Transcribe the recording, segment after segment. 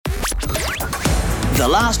The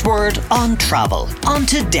last word on travel on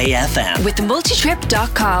Today FM. With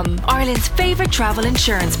multitrip.com, Ireland's favourite travel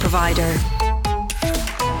insurance provider.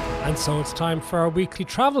 And so it's time for our weekly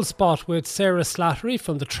travel spot with Sarah Slattery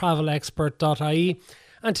from the travelexpert.ie.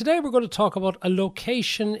 And today we're going to talk about a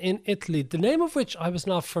location in Italy, the name of which I was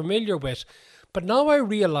not familiar with. But now I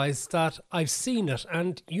realise that I've seen it,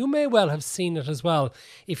 and you may well have seen it as well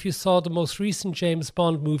if you saw the most recent James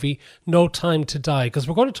Bond movie, No Time to Die, because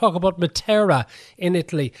we're going to talk about Matera in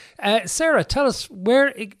Italy. Sarah, tell us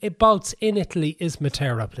whereabouts in Italy is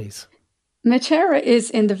Matera, please. Matera is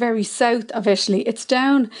in the very south of Italy. It's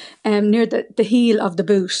down near the heel of the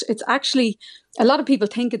boot. It's actually, a lot of people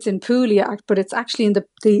think it's in Puglia, but it's actually in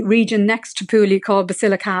the region next to Puglia called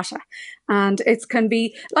Basilicata. And it can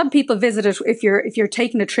be, a lot of people visit it if you're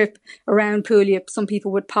taking a trip around Puglia. Some people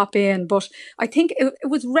would pop in, but I think it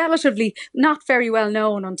was relatively not very well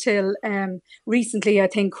known until recently, I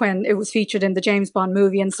think, when it was featured in the James Bond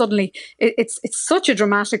movie. And suddenly it's such a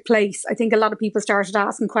dramatic place. I think a lot of people started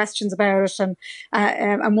asking questions about it, and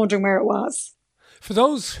I'm wondering where it was. For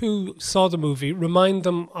those who saw the movie, remind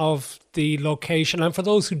them of the location. And for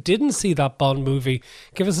those who didn't see that Bond movie,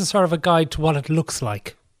 give us a sort of a guide to what it looks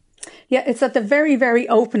like. Yeah, it's at the very, very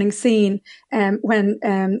opening scene when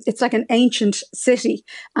it's like an ancient city,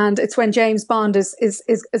 and it's when James Bond is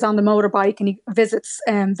on the motorbike and he visits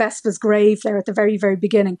Vespa's grave there at the very, very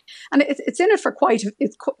beginning, and it's in it for quite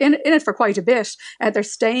a bit. They're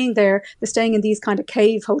staying there. They're staying in these kind of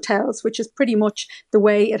cave hotels, which is pretty much the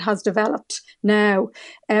way it has developed now.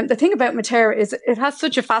 The thing about Matera is it has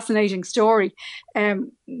such a fascinating story.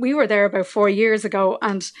 We were there about 4 years ago,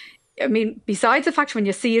 and I mean, besides the fact when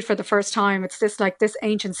you see it for the first time, it's this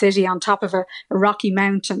ancient city on top of a rocky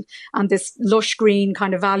mountain and this lush green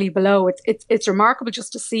kind of valley below. It's remarkable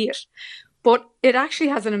just to see it. But it actually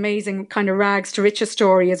has an amazing kind of rags to riches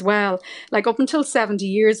story as well. Like up until 70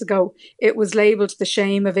 years ago, it was labelled the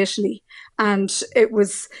shame of Italy. And it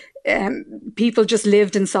was people just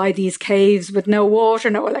lived inside these caves with no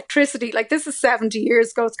water, no electricity. Like, this is 70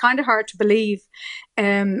 years ago. It's kind of hard to believe.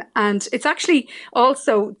 And it's actually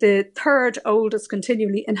also the third oldest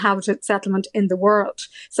continually inhabited settlement in the world.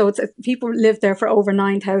 So people lived there for over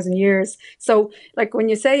 9,000 years. So like when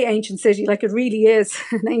you say ancient city, like it really is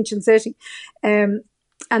an ancient city. And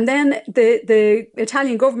then the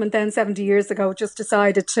Italian government then 70 years ago just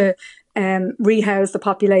decided to rehouse the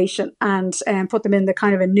population and put them in the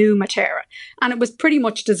kind of a new Matera. And it was pretty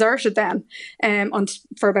much deserted then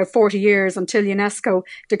for about 40 years until UNESCO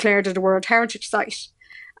declared it a World Heritage Site.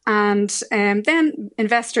 And then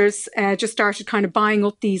investors just started kind of buying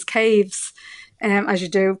up these caves, as you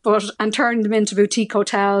do, and turning them into boutique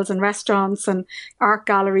hotels and restaurants and art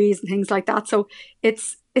galleries and things like that. So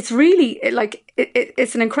it's really like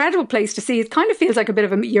it's an incredible place to see. It kind of feels like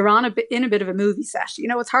you're in a bit of a movie set. You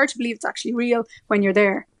know, it's hard to believe it's actually real when you're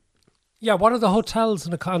there. Yeah, what are the hotels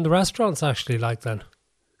and the restaurants actually like then?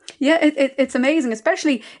 Yeah, it's amazing,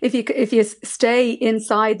 especially if you stay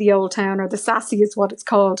inside the old town, or the sassy is what it's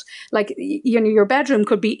called. Like, you know, your bedroom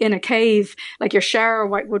could be in a cave, like your shower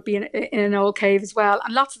would be in an old cave as well.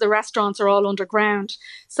 And lots of the restaurants are all underground,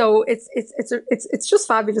 so it's just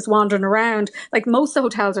fabulous wandering around. Like, most of the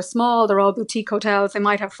hotels are small; they're all boutique hotels. They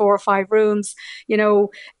might have 4 or 5 rooms, you know,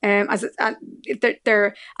 and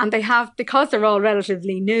they have, because they're all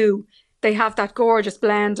relatively new, they have that gorgeous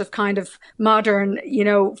blend of kind of modern, you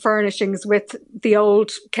know, furnishings with the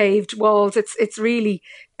old caved walls. It's really,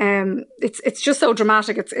 it's just so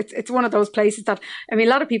dramatic. It's one of those places that, I mean,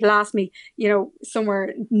 a lot of people ask me, you know,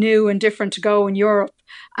 somewhere new and different to go in Europe,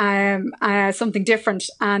 something different.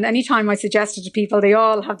 And anytime I suggest it to people, they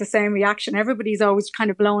all have the same reaction. Everybody's always kind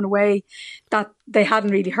of blown away that they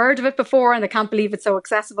hadn't really heard of it before, and they can't believe it's so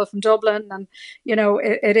accessible from Dublin. And, you know,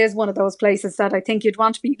 it is one of those places that I think you'd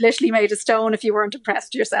want to be literally made of stone if you weren't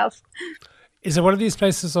impressed yourself. Is it one of these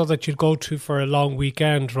places, though, that you'd go to for a long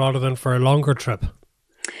weekend rather than for a longer trip?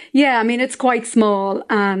 Yeah, I mean, it's quite small,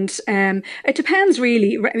 and it depends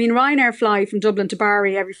really. I mean, Ryanair fly from Dublin to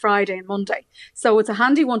Bari every Friday and Monday. So it's a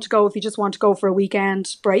handy one to go if you just want to go for a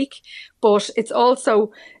weekend break. But it's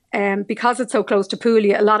also, because it's so close to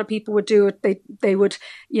Puglia, a lot of people would do it. They would,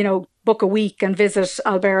 you know, book a week and visit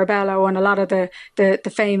Alberobello and a lot of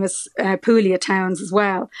the famous Puglia towns as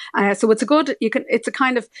well. So it's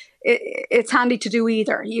handy to do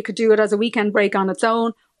either. You could do it as a weekend break on its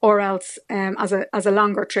own, or else as a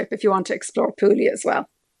longer trip if you want to explore Puglia as well.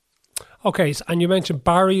 Okay, and you mentioned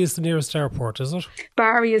Barry is the nearest airport, is it?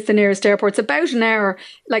 Barry is the nearest airport. It's about an hour.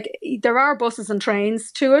 Like, there are buses and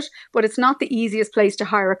trains to it, but it's not the easiest place to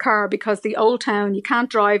hire a car because the old town, you can't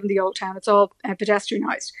drive in the old town. It's all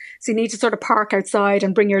pedestrianised. So you need to sort of park outside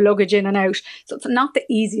and bring your luggage in and out. So it's not the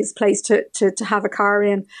easiest place to have a car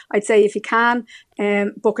in. I'd say if you can,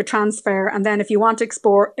 book a transfer, and then if you want to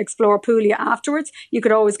explore Puglia afterwards, you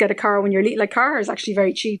could always get a car when you're like, car is actually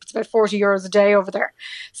very cheap. It's about €40 a day over there,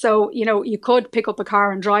 so you could pick up a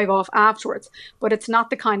car and drive off afterwards, but it's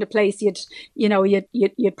not the kind of place you'd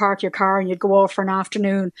park your car and you'd go off for an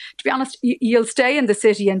afternoon. To be honest, you'll stay in the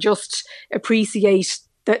city and just appreciate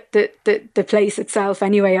the place itself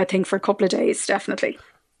anyway, I think, for a couple of days, definitely.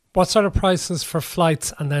 What sort of prices for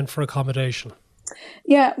flights and then for accommodation?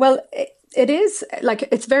 Yeah, well, it is like,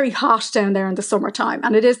 it's very hot down there in the summertime,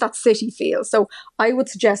 and it is that city feel. So I would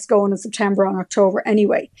suggest going in September and October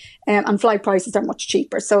anyway. And flight prices are much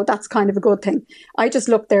cheaper. So that's kind of a good thing. I just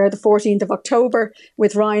looked there, the 14th of October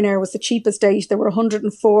with Ryanair was the cheapest date. There were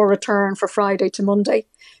 104 return for Friday to Monday.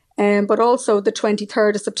 But also the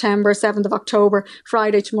 23rd of September, 7th of October,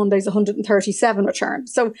 Friday to Monday is 137 return.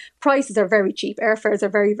 So prices are very cheap. Airfares are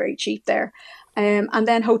very, very cheap there. And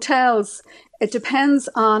then hotels, it depends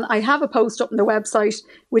on, I have a post up on the website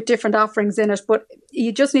with different offerings in it, but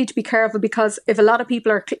you just need to be careful because if a lot of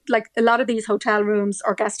people are, like, a lot of these hotel rooms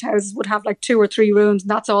or guest houses would have like 2 or 3 rooms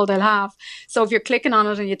and that's all they'll have. So if you're clicking on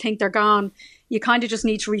it and you think they're gone, you kind of just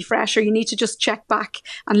need to refresh, or you need to just check back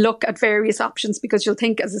and look at various options because you'll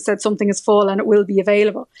think, as I said, something is full and it will be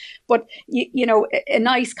available. But, a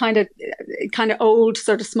nice kind of old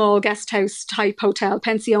sort of small guest house type hotel,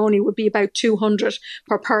 pensione, would be about 200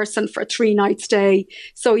 per person for a 3-night stay.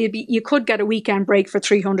 So you could get a weekend break for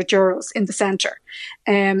 €300 in the centre.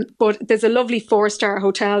 But there's a lovely 4-star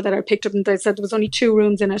hotel that I picked up and they said there was only 2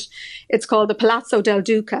 rooms in it. It's called the Palazzo del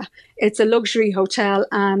Duca. It's a luxury hotel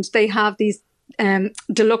and they have these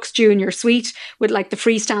deluxe junior suite with like the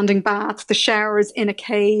freestanding bath, the showers in a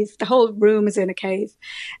cave, the whole room is in a cave,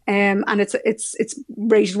 and it's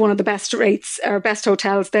rated one of the best rates or best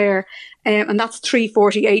hotels there, and that's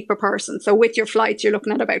 $348 per person. So with your flights, you're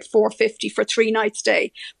looking at about $450 for a 3-night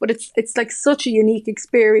stay. But it's like such a unique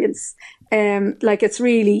experience. Like, it's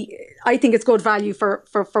really, I think it's good value for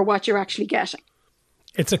what you're actually getting.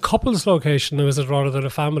 It's a couple's location, or is it rather than a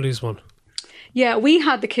family's one? Yeah, we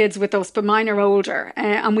had the kids with us, but mine are older,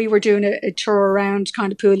 and we were doing a tour around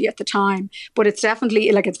kind of Puglia at the time. But it's definitely,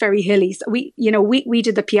 like, it's very hilly. So we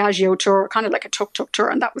did the Piaggio tour, kind of like a tuk-tuk tour,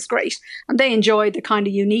 and that was great. And they enjoyed the kind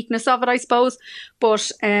of uniqueness of it, I suppose. But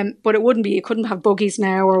it wouldn't be, you couldn't have buggies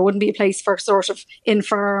now, or it wouldn't be a place for sort of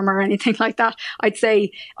infirm or anything like that. I'd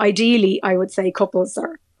say, ideally, I would say couples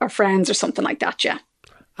or friends or something like that, yeah.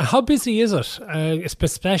 How busy is it,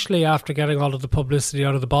 especially after getting all of the publicity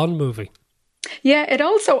out of the Bond movie? Yeah, it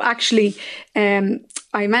also actually,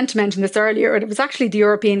 I meant to mention this earlier, it was actually the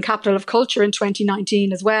European Capital of Culture in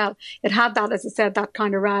 2019 as well. It had that, as I said, that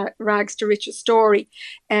kind of rags to riches story.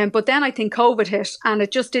 But then I think COVID hit and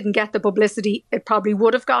it just didn't get the publicity it probably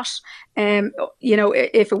would have got,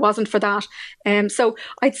 if it wasn't for that. So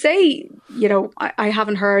I'd say, I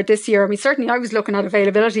haven't heard this year. I mean, certainly I was looking at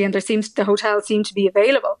availability and the hotels seem to be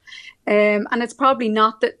available. And it's probably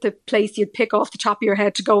not the place you'd pick off the top of your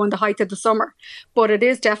head to go in the height of the summer, but it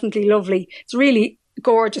is definitely lovely. It's really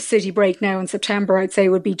gorgeous city break now in September, I'd say,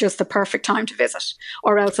 would be just the perfect time to visit,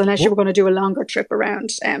 or else unless you were going to do a longer trip around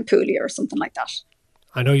Puglia or something like that.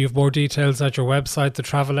 I know you've more details at your website,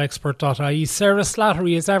 thetravelexpert.ie. Sarah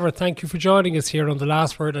Slattery, as ever, thank you for joining us here on The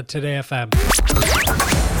Last Word at Today FM.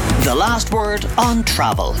 The Last Word on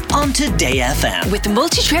Travel on Today FM. With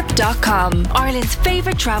multitrip.com, Ireland's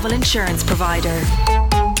favourite travel insurance provider.